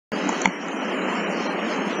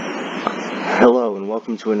Hello and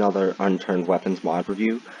welcome to another Unturned Weapons mod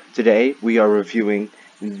review. Today we are reviewing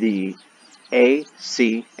the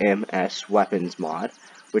AMCS weapons mod,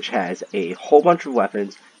 which has a whole bunch of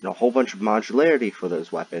weapons and a whole bunch of modularity for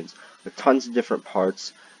those weapons, with tons of different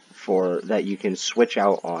parts that you can switch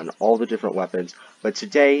out on all the different weapons. But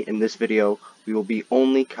today in this video we will be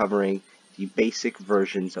only covering the basic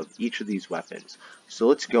versions of each of these weapons. So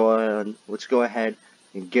let's go ahead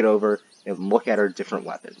and get over and look at our different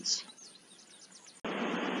weapons.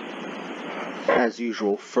 As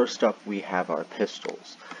usual, first up we have our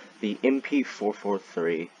pistols. The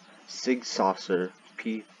MP443, Sig Saucer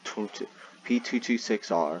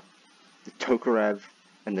P226R, the Tokarev,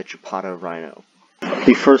 and the Chapada Rhino.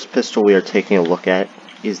 The first pistol we are taking a look at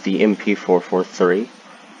is the MP443.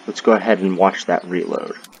 Let's go ahead and watch that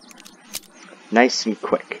reload. Nice and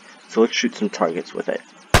quick, so let's shoot some targets with it.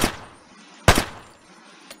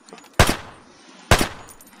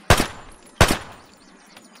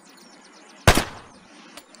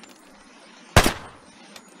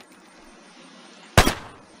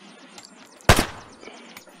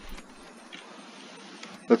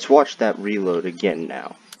 Let's watch that reload again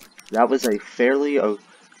now. That was I did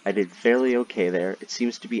fairly okay there. It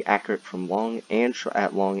seems to be accurate from long and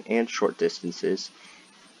short distances.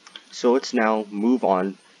 So let's now move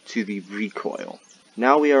on to the recoil.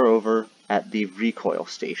 Now we are over at the recoil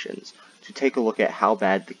stations to take a look at how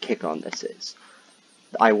bad the kick on this is.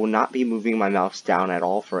 I will not be moving my mouse down at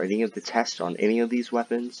all for any of the tests on any of these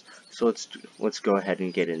weapons. So let's go ahead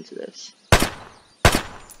and get into this.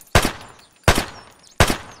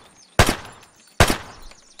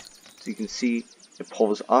 So you can see it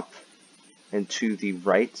pulls up and to the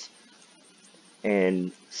right,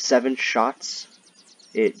 and 7 shots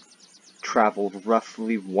it traveled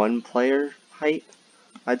roughly 1 player height,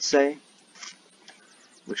 I'd say,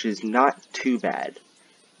 which is not too bad.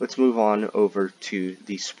 Let's move on over to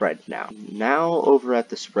the spread now. Now over at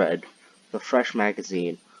the spread, the fresh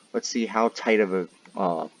magazine, let's see how tight of a,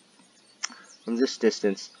 from this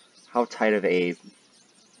distance, how tight of a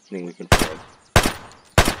thing we can plug.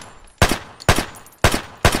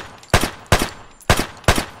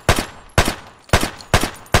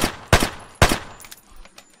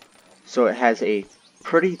 So it has a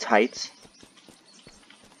pretty tight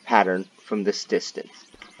pattern from this distance.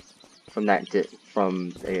 That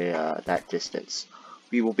distance.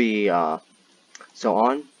 We will be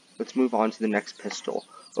let's move on to the next pistol.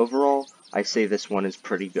 Overall, I say this one is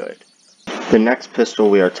pretty good. The next pistol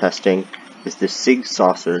we are testing is the Sig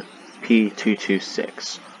Saucer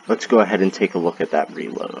P226. Let's go ahead and take a look at that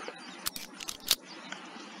reload.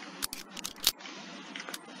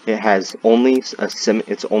 It has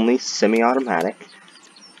it's only semi-automatic,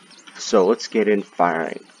 so let's get in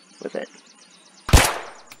firing with it.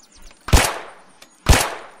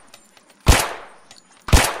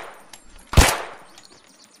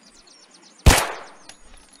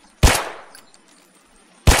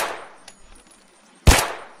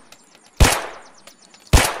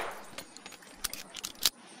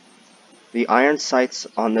 The iron sights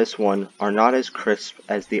on this one are not as crisp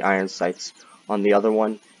as the iron sights on the other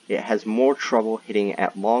one. It has more trouble hitting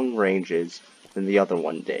at long ranges than the other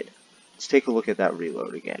one did. Let's take a look at that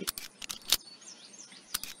reload again.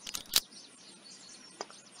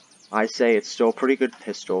 I say it's still a pretty good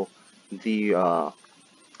pistol. The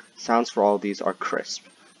sounds for all of these are crisp.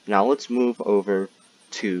 Now let's move over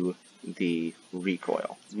to the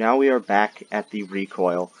recoil. Now we are back at the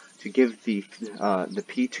recoil to give the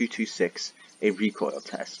P226 a recoil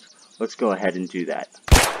test. Let's go ahead and do that.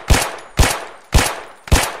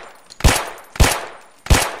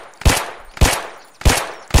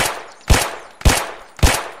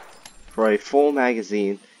 For a full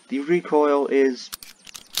magazine, the recoil is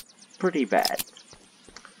pretty bad.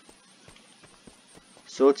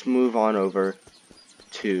 So let's move on over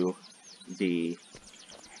to a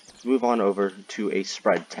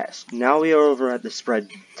spread test. Now we are over at the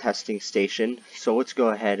spread testing station, so let's go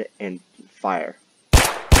ahead and fire.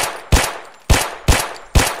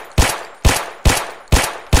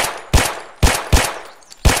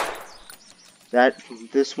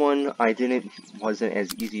 This one wasn't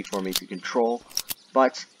as easy for me to control,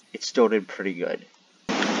 but it still did pretty good.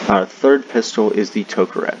 Our third pistol is the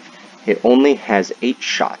Tokarev. It only has 8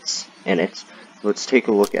 shots in it. Let's take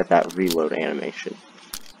a look at that reload animation.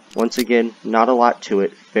 Once again, not a lot to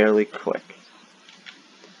it, fairly quick.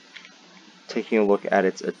 Taking a look at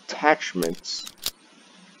its attachments,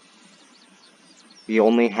 we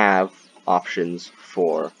only have options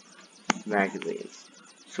for magazines.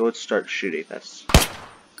 So let's start shooting this.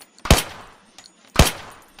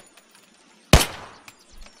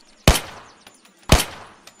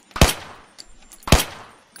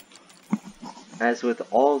 As with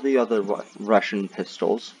all the other Russian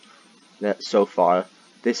pistols that so far,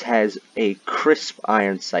 this has a crisp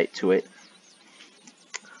iron sight to it,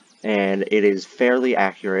 and it is fairly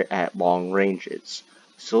accurate at long ranges.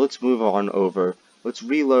 So let's move on over, let's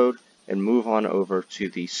reload and move on over to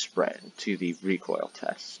the recoil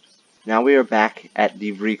test. Now we are back at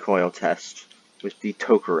the recoil test with the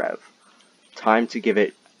Tokarev. Time to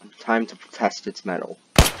test its metal.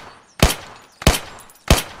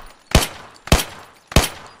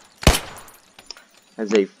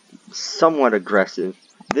 As a somewhat aggressive,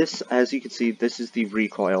 as you can see, this is the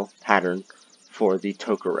recoil pattern for the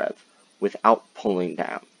Tokarev without pulling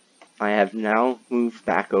down. I have now moved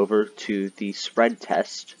back over to the spread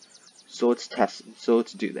test, so let's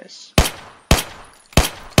do this.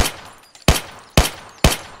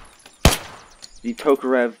 The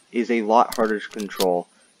Tokarev is a lot harder to control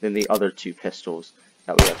than the other two pistols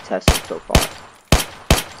that we have tested so far,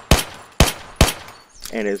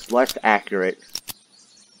 and is less accurate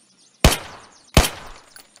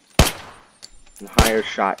and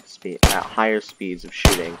at higher speeds of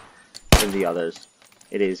shooting than the others.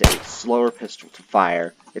 It is a slower pistol to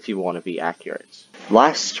fire if you want to be accurate.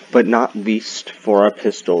 Last but not least for our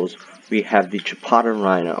pistols, we have the Chapata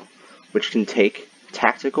Rhino, which can take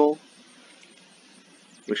tactical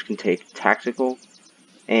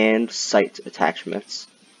and sight attachments.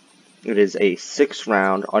 It is a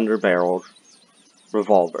 6-round underbarreled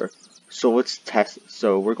revolver. So let's test.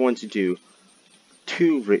 So we're going to do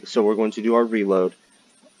our reload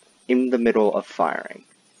in the middle of firing.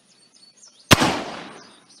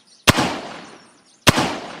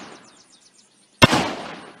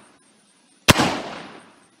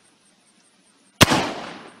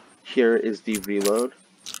 Here is the reload.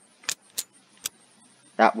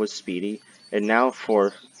 That was speedy. And now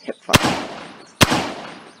for hip fire.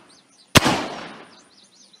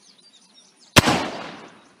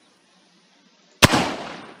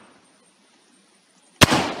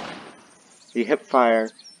 The hip fire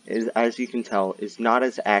is, as you can tell, is not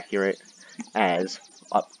as accurate as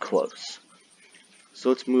up close. So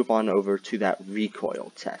let's move on over to that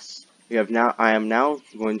recoil test. I am now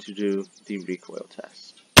going to do the recoil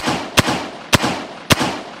test.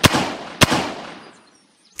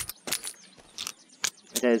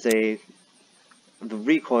 The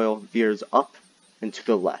recoil veers up and to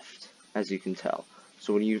the left, as you can tell.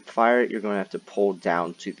 So when you fire it, you're going to have to pull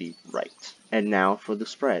down to the right. And now for the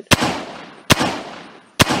spread.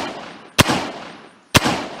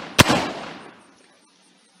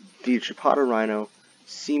 The Chapata Rhino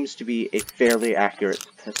seems to be a fairly accurate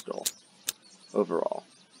pistol overall.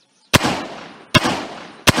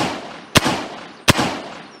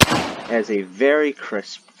 It has a very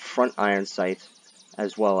crisp front iron sight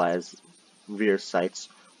as well as rear sights,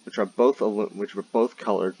 which are both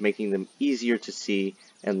colored, making them easier to see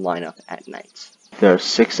and line up at night. There are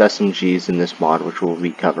 6 SMGs in this mod, which we'll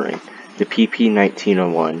be covering: the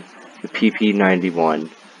PP-1901, the PP-91,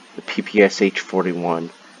 the PPSH-41,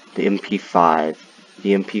 the MP5,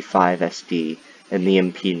 the MP5SD, and the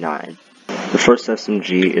MP9. The first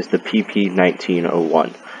SMG is the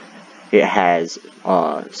PP-1901. It has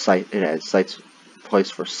sights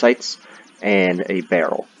placed for sights and a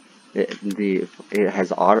barrel. It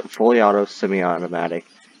has fully auto, semi-automatic,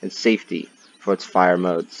 and safety for its fire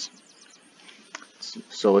modes.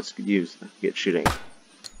 So let's get shooting.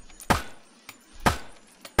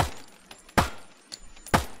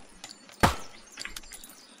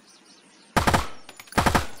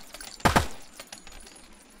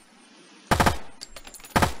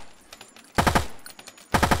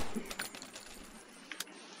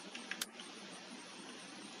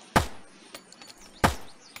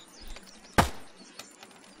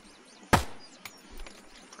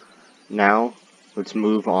 Now, let's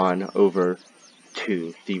move on over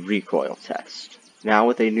to the recoil test. Now,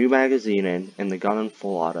 with a new magazine in and the gun in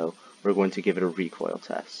full auto, we're going to give it a recoil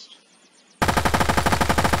test.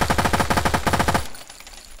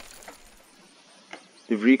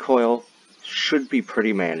 The recoil should be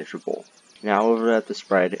pretty manageable. Now, over at the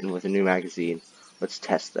spread and with a new magazine, let's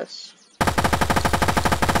test this.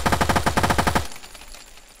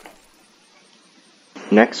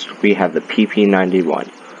 Next, we have the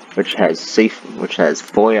PP-91, which has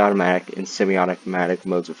fully automatic and semi-automatic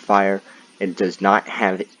modes of fire, and does not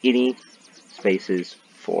have any spaces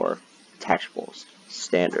for attachables.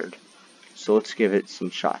 Standard. So let's give it some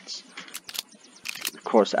shots. Of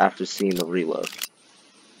course, after seeing the reload.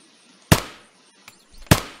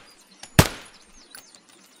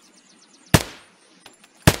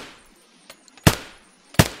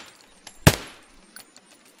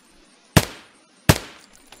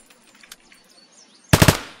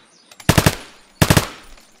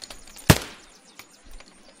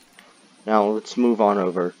 Now let's move on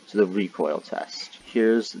over to the recoil test.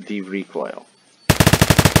 Here's the recoil.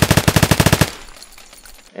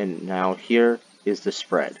 And now here is the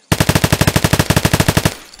spread.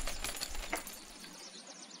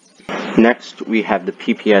 Next, we have the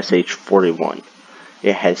PPSH-41.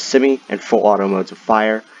 It has semi and full auto modes of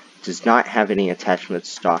fire, does not have any attachments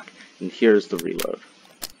stock, and here's the reload.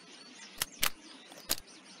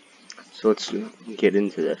 So let's get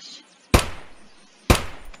into this.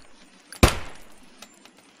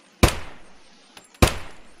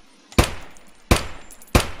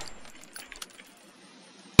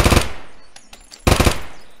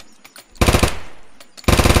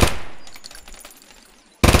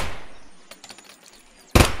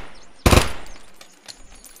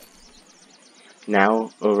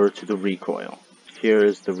 Now over to the recoil. Here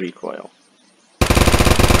is the recoil.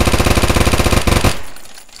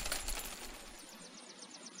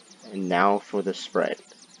 And now for the spread.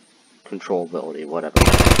 Controllability, whatever.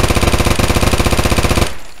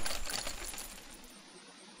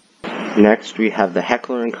 Next we have the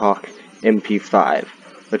Heckler & Koch MP5,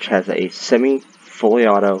 which has a semi, fully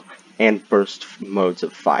auto, and burst modes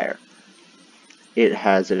of fire. It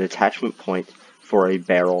has an attachment point for a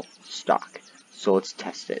barrel stock. So let's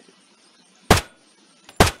test it.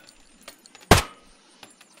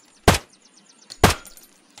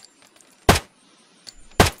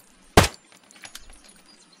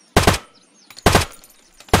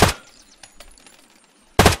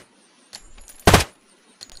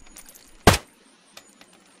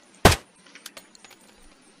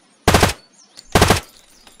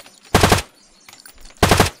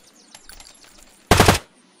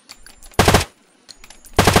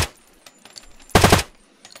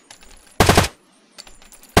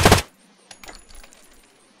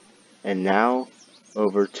 And now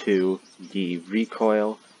over to the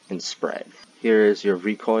recoil and spread. Here is your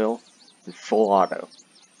recoil in full auto.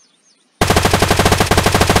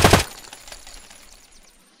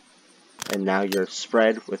 And now your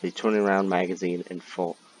spread with a 20 round magazine in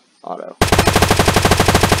full auto.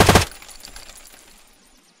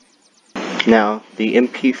 Now the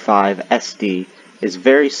MP5 SD is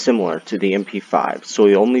very similar to the MP5, so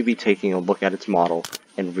we'll only be taking a look at its model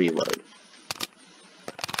and reload.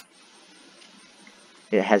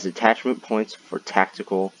 It has attachment points for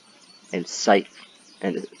tactical and sight,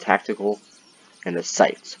 and a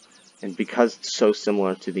sight. And because it's so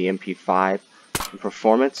similar to the MP5 in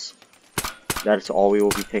performance, that's all we will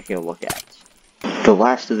be taking a look at. The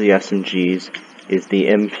last of the SMGs is the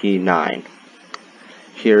MP9.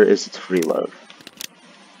 Here is its reload.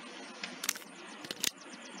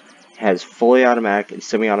 It has fully automatic and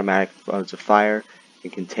semi-automatic modes of fire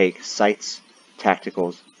and can take sights,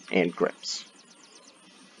 tacticals, and grips.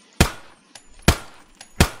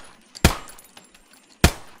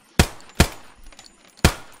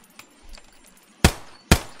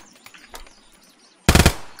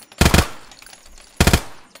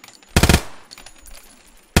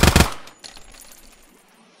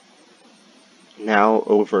 Now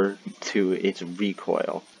over to its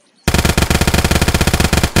recoil.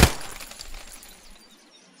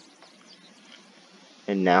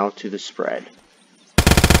 And now to the spread.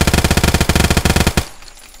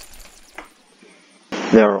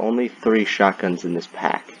 There are only 3 shotguns in this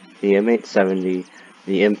pack: the M870,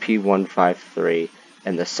 the MP153,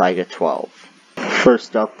 and the Saiga 12.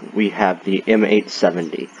 First up, we have the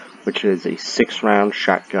M870, which is a 6-round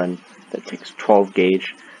shotgun that takes 12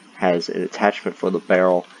 gauge, has an attachment for the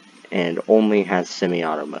barrel, and only has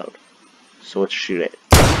semi-auto mode. So let's shoot it.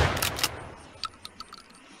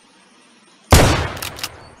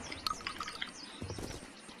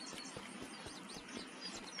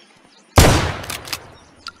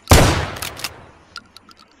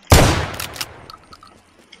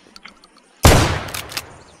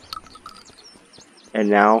 And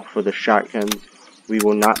now for the shotguns, we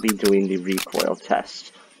will not be doing the recoil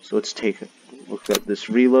test. So let's take a look at this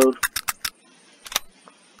reload.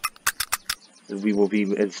 And we will be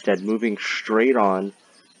instead moving straight on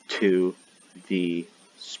to the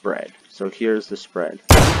spread. So here's the spread.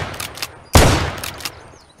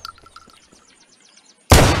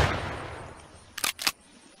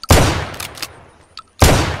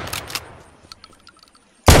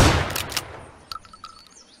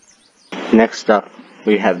 Next up,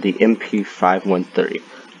 we have the MP513,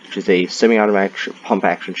 which is a semi-automatic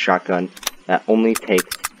pump-action shotgun that only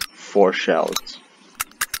takes 4 shells.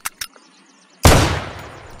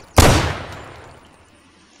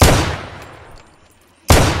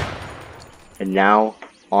 And now,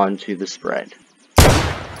 on to the spread.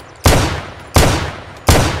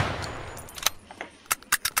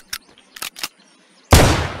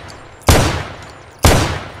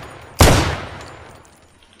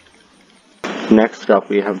 Next up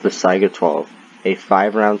we have the Saiga 12, a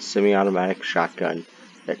 5-round semi-automatic shotgun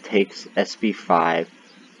that takes SB5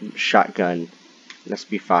 shotgun,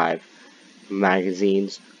 SB5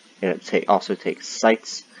 magazines, and it also takes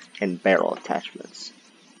sights and barrel attachments.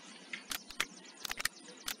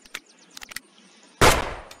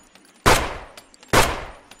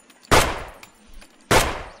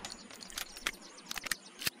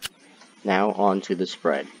 Now on to the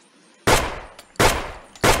spread.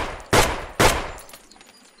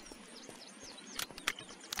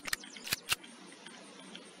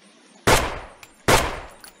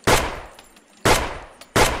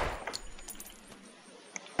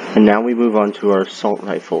 And now we move on to our assault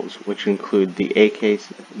rifles, which include the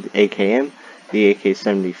AKM, the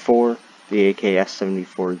AK-74, the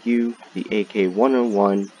AKS-74U, the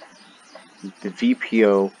AK-101, the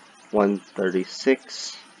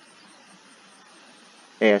VPO-136,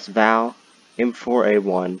 AS-VAL,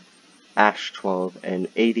 M4A1, ASH-12, and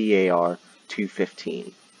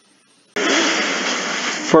ADAR-215.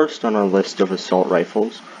 First on our list of assault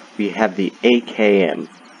rifles, we have the AKM.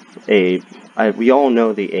 We all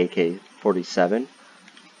know the AK-47,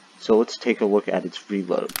 so let's take a look at its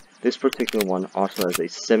reload. This particular one also has a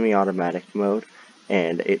semi-automatic mode,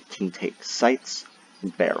 and it can take sights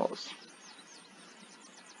and barrels.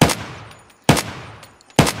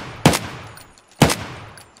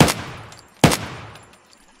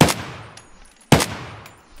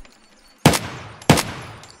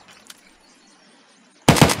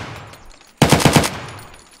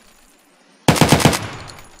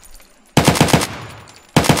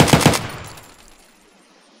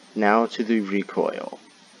 Now to the recoil.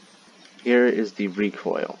 Here is the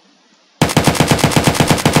recoil.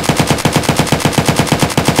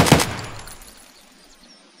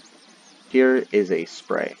 Here is a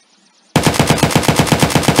spray.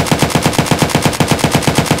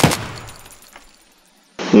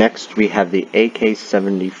 Next we have the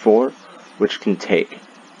AK-74, which can take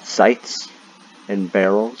sights and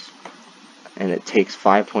barrels, and it takes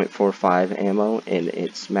 5.45 ammo in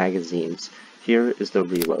its magazines. Here is the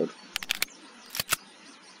reload.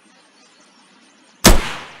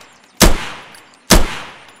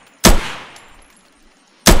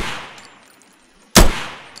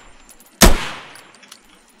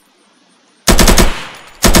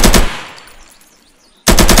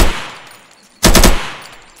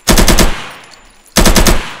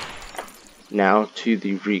 Now to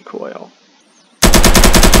the recoil.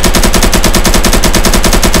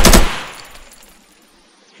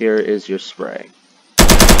 Here is your spray.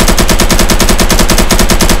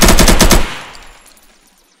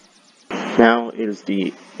 Now is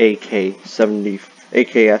the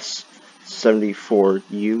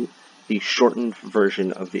AKS-74U, the shortened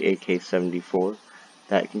version of the AK-74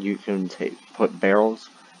 that you can put barrels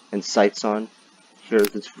and sights on. Here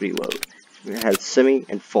is its reload. It has semi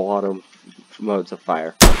and full auto modes of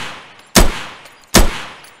fire.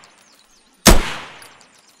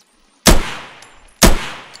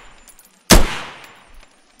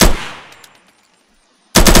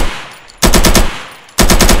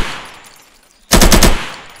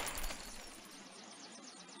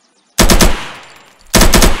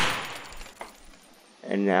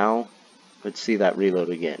 And now, let's see that reload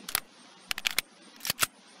again.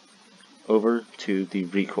 Over to the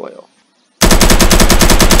recoil.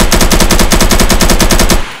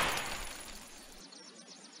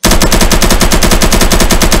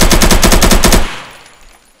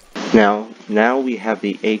 Now we have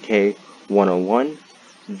the AK-101,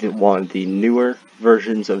 one of the newer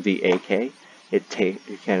versions of the AK. It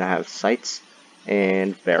can have sights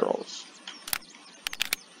and barrels.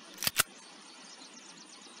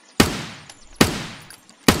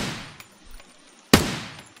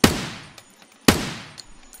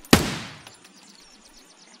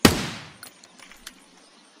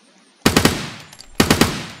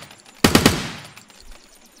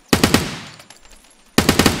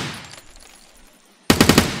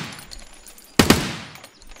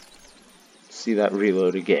 See that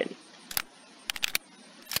reload again.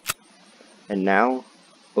 And now,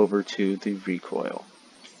 over to the recoil.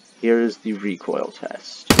 Here is the recoil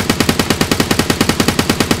test.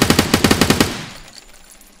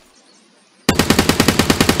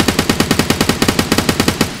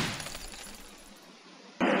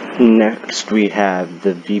 Next we have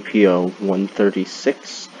the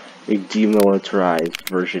VPO-136, a demilitarized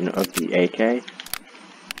version of the AK.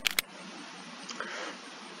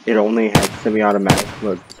 It only has semi-automatic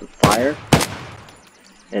modes of fire.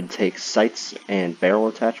 It takes sights and barrel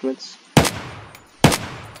attachments.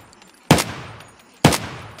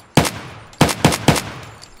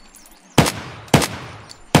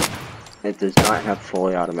 It does not have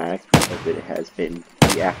fully automatic because it has been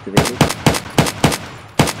deactivated.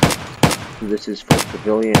 This is for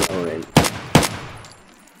civilian owning.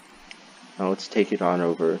 Now let's take it on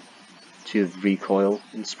over to recoil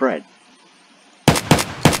and spread.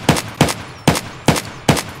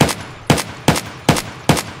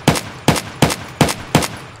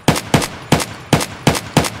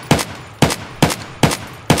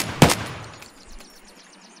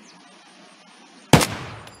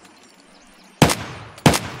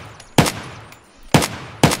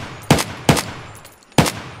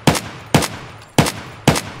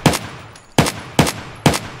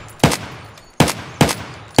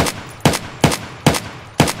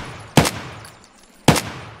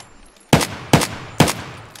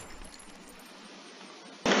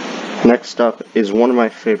 Next up is one of my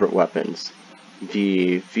favorite weapons,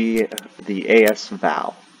 the AS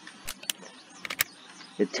Val.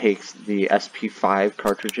 It takes the SP5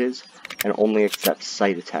 cartridges and only accepts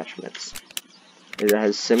sight attachments. It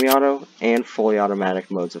has semi-auto and fully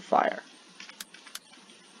automatic modes of fire.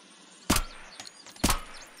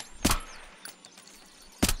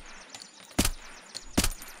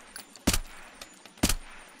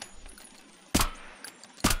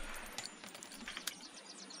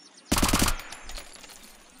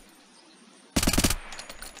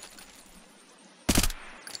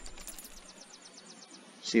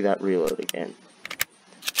 See that reload again.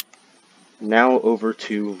 Now over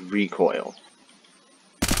to recoil.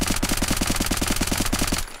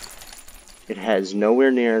 It has nowhere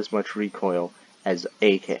near as much recoil as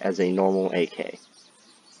a normal AK.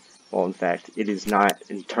 Well, in fact, it is not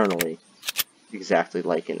internally exactly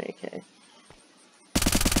like an AK.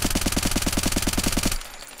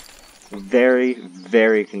 Very,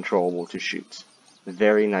 very controllable to shoot.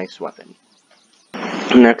 Very nice weapon.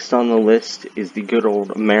 Next on the list is the good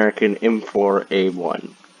old American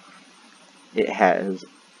M4A1. It has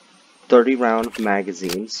 30 round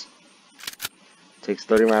magazines, takes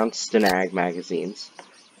 30 round Stenag magazines,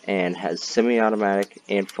 and has semi-automatic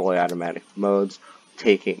and fully automatic modes,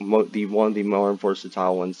 taking one of the more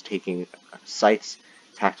versatile ones, taking sights,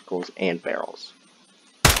 tacticals, and barrels.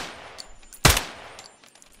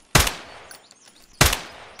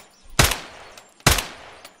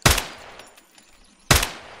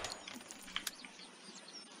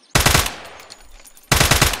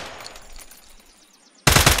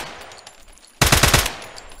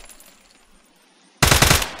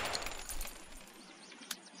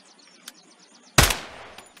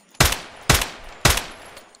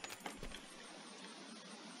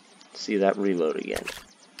 See that reload again.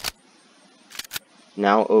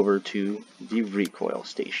 Now over to the recoil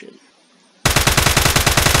station.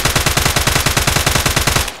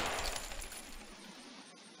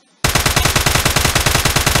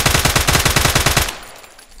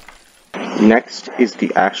 Next is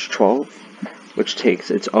the Ash 12, which takes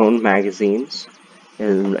its own magazines,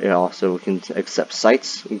 and it also can accept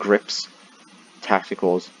sights, grips,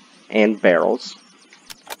 tacticals, and barrels.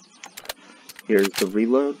 Here's the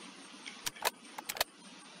reload.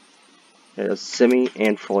 It has semi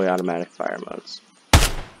and fully automatic fire modes.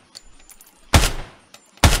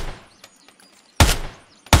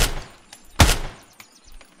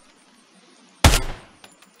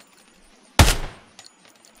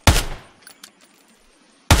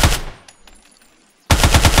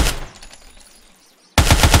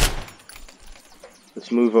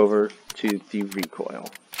 Let's move over to the recoil.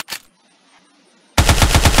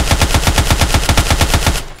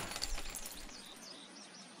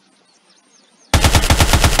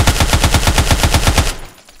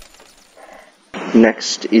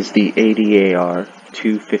 Next is the ADAR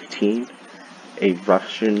 215, a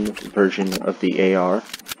Russian version of the AR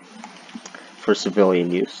for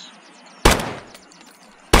civilian use.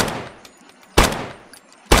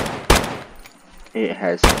 It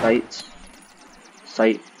has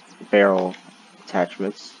sight barrel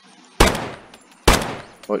attachments.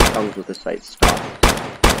 Well, it comes with a sight stock.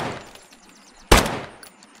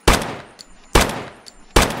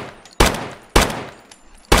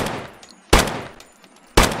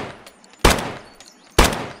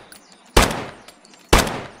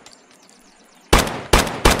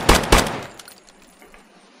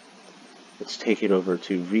 Let's take it over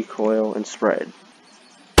to recoil and spread.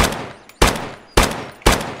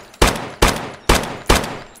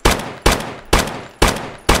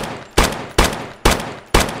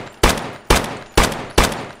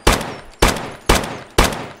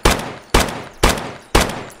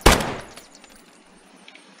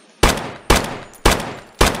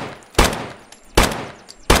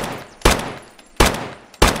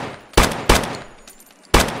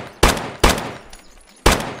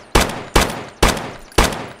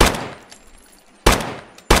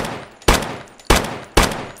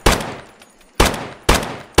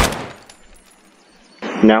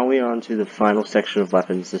 Now we are on to the final section of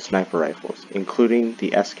weapons, the sniper rifles, including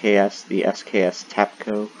the SKS, the SKS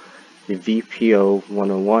TAPCO, the VPO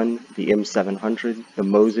 101, the M700, the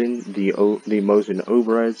Mosin, the Mosin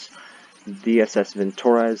Obrez, DSS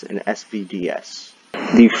Ventores, and SVDS.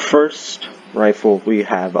 The first rifle we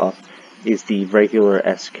have up is the regular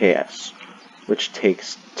SKS, which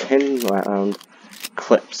takes 10 round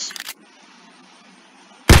clips.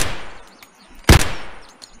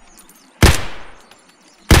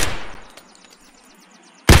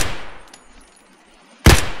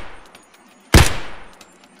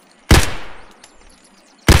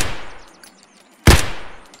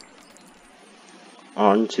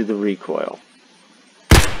 On to the recoil.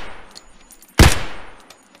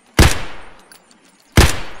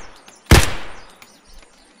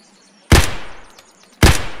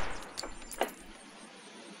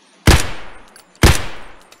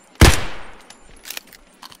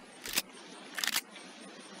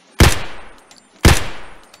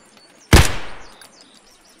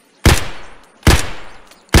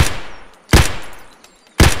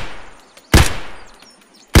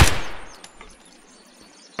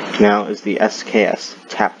 Now is the SKS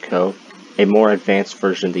TAPCO, a more advanced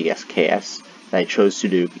version of the SKS that I chose to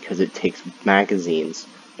do because it takes magazines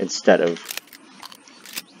instead of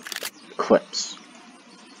clips.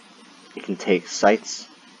 It can take sights,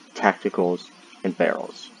 tacticals, and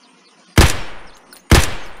barrels.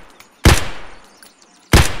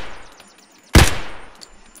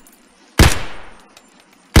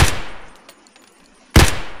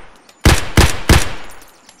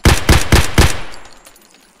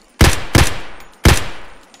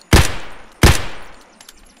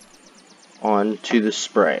 On to the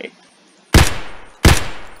spray.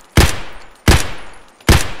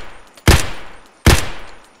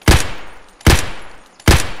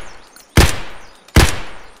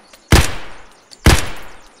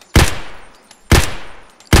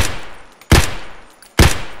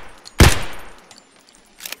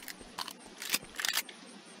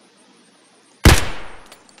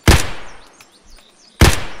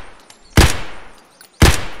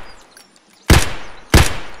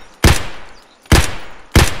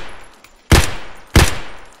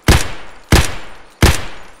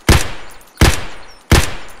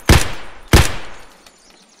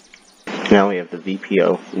 Now we have the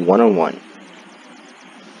VPO 101.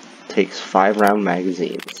 Takes 5-round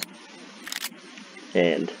magazines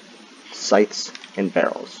and sights and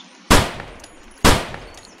barrels.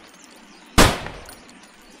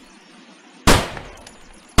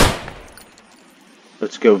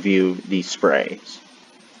 Let's go view the sprays.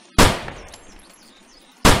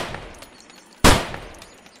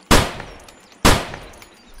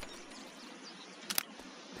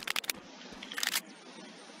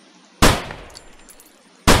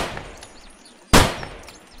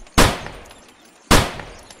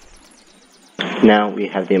 Now we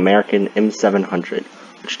have the American M700,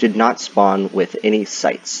 which did not spawn with any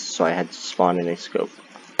sights, so I had to spawn in a scope.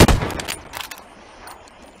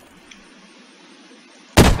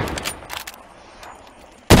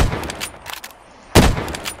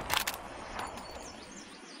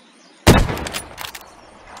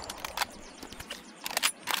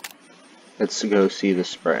 Let's go see the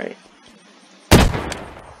spray.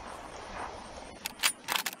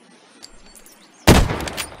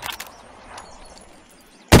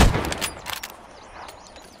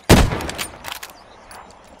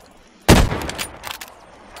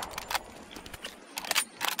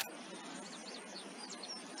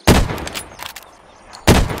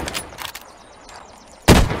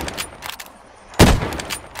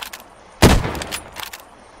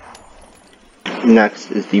 Next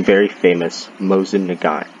is the very famous Mosin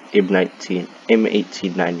Nagant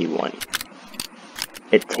M1891.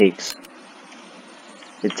 It takes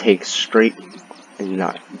straight and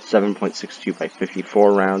not 7.62 by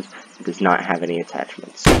 54 rounds. It does not have any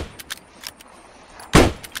attachments.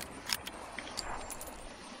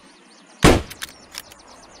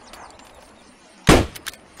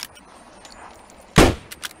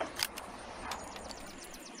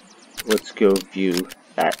 Let's go view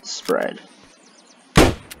that spread.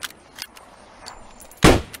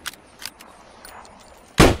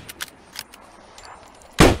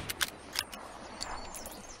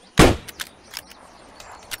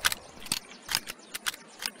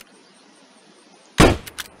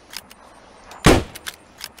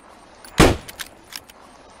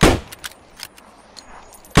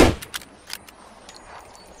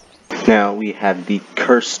 Now we have the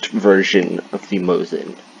cursed version of the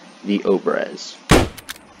Mosin, the Obrez.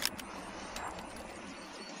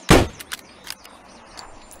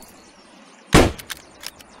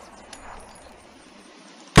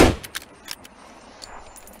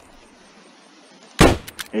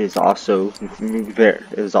 is also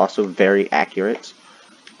very accurate,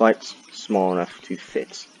 but small enough to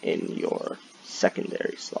fit in your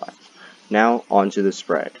secondary slot. Now onto the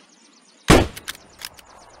spread.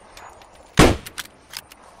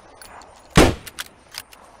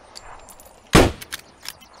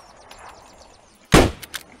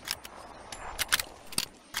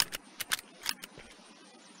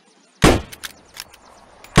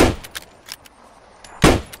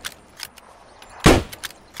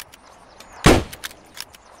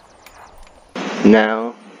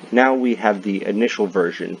 Now we have the initial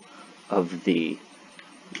version of the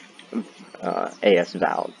AS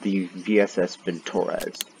Val, the VSS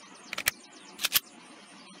Ventores.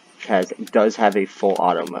 Does have a full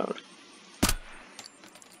auto mode.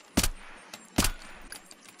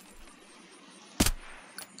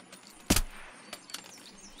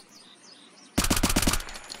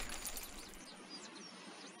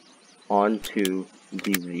 On to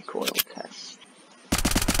the recoil test.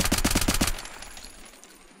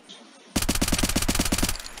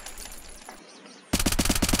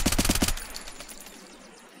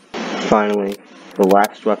 Finally, the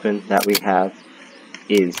last weapon that we have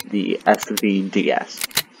is the SVDS.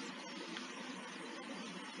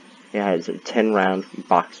 It has a 10-round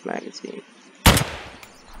box magazine.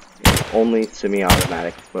 Only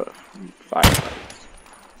semi-automatic firearms.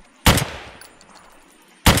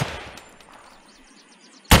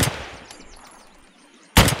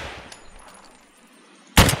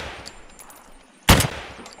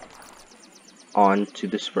 On to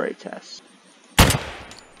the spray test.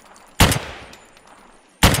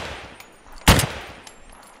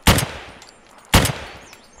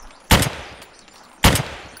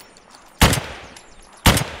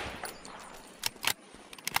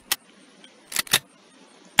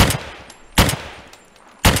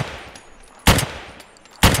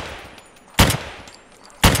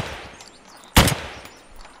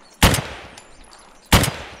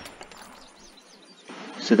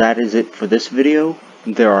 So that is it for this video.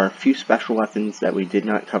 There are a few special weapons that we did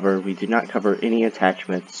not cover. We did not cover any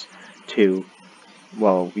attachments to,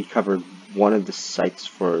 well, we covered one of the sights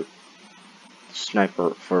for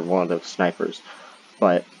one of those snipers.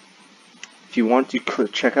 But if you want to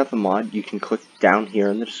check out the mod, you can click down here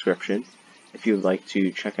in the description. If you'd like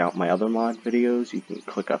to check out my other mod videos, you can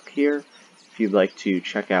click up here. If you'd like to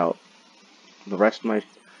check out the rest of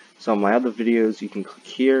some of my other videos, you can click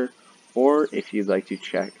here. Or if you'd like to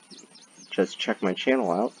just check my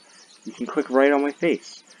channel out, you can click right on my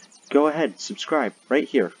face. Go ahead, subscribe, right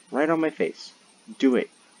here, right on my face. Do it.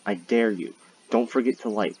 I dare you. Don't forget to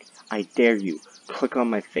like. I dare you. Click on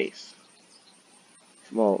my face.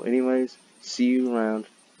 Well, anyways, see you around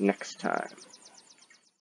next time.